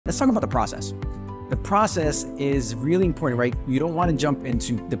let's talk about the process. The process is really important, right? You don't want to jump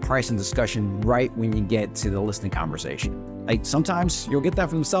into the pricing discussion right when you get to the listing conversation. Like sometimes you'll get that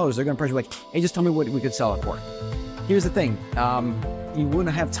from the sellers. They're going to pressure you like, hey, just tell me what we could sell it for. Here's the thing. You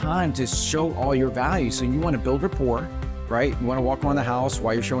wouldn't have time to show all your value. So you want to build rapport, right? You want to walk around the house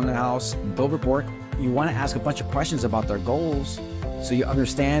while you're showing the house, build rapport. You want to ask a bunch of questions about their goals so you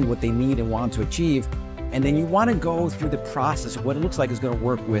understand what they need and want to achieve. And then you want to go through the process of what it looks like is going to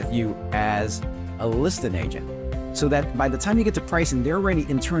work with you as a listing agent. So that by the time you get to pricing, they're already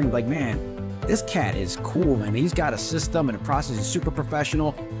internally like, man, this cat is cool, and he's got a system and a process, is super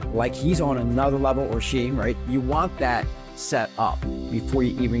professional, like he's on another level, or she, right? You want that set up before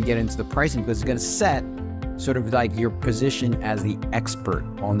you even get into the pricing, because it's going to set sort of like your position as the expert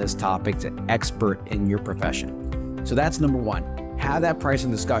on this topic, the expert in your profession. So that's number one. Have that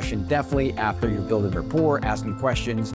pricing discussion definitely after you're building rapport, asking questions,